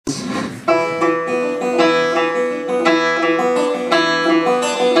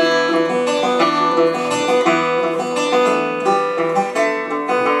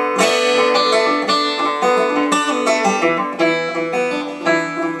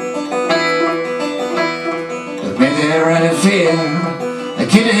her and fear. I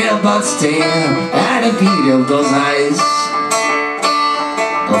couldn't help but stare at the beauty of those eyes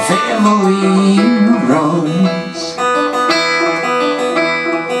of Evelyn Rose.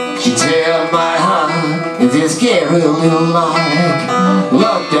 She teared my heart in this scary little lock,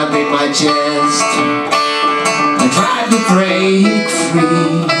 locked up in my chest. I tried to break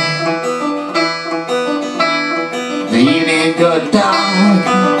free. The evening got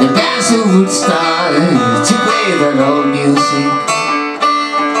dark, the dancer would start to play that old music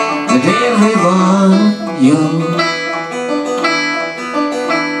that everyone knew.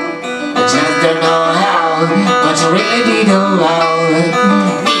 I just don't know how, but I really did allow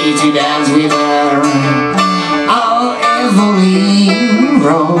me to dance with her. Oh, Evelyn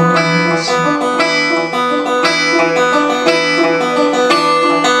Rose.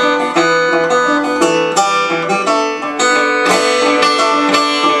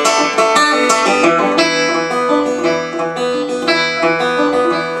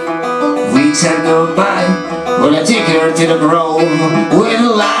 Said goodbye when I took her to the grove where the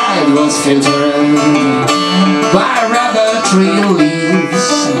light was filtered by rubber tree leaves.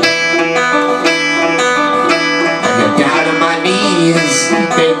 I got down on my knees,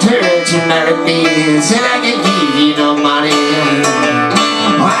 begged her to marry me, said I can give you no money,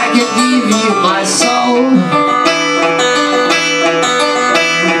 I can give you my soul.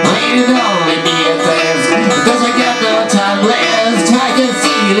 I ain't only be a theft, because I got no time left, I can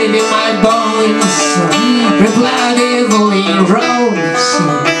feel it in my bones, replied Evelyn Rose.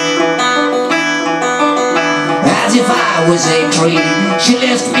 As if I was a tree, she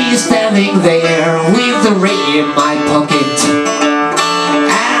left me standing there with the ring in my pocket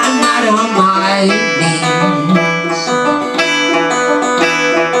and not on my knees.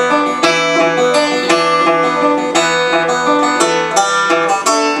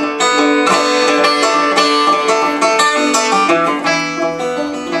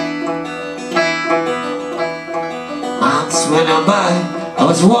 Months went on by, I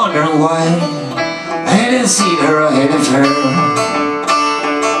was wondering why I hadn't seen her ahead of her.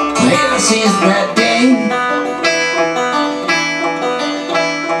 Ever since that day,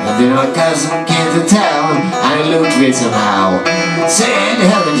 and then my cousin came to town, I looked with somehow, said,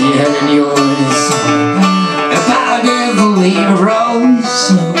 haven't you heard the news about Evelyn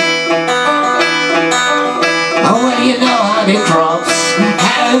Rose? Oh, well, you know how the crops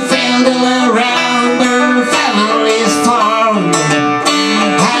have failed all around, her family's farm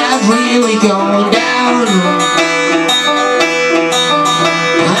have really gone down,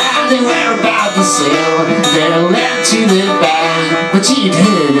 and they were about to sell their land to the bank, but she'd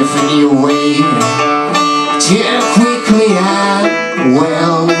heard of a new way too quickly and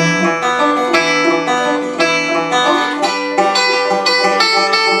well.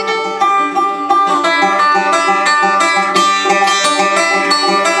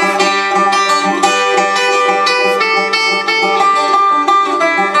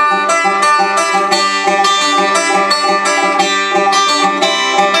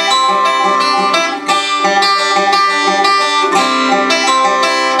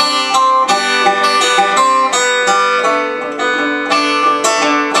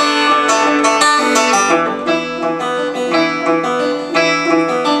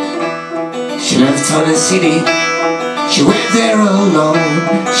 For the city, she went there alone.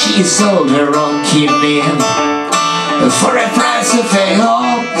 She sold her own kidney for a price of a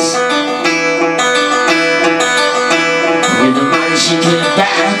horse. With the money she came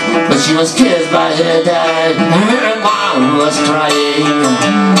back, but she was killed by her dad. Her mom was crying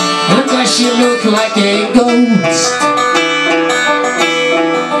because she looked like a ghost.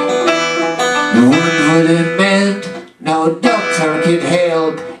 The wound wouldn't mend, no doctor could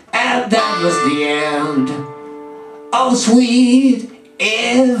help, and that was the end. Oh, sweet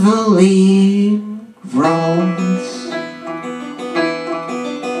Evelyn Rose.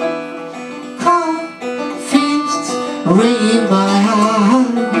 Cold fists ring my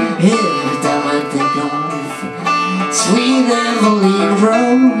heart every time I think of sweet Evelyn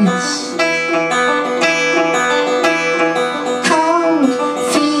Rose. Cold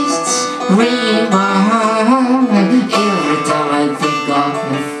fists ring my heart every time I think of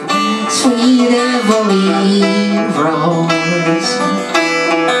sweet Evelyn Rose.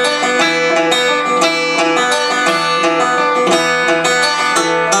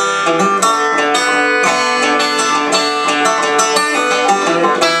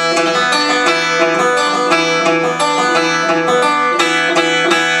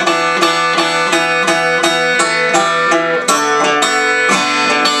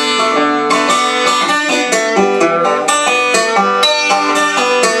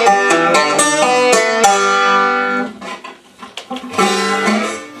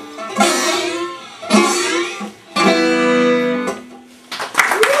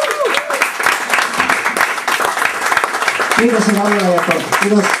 Kiitos ja välillä.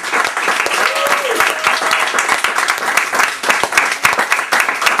 Kiitos.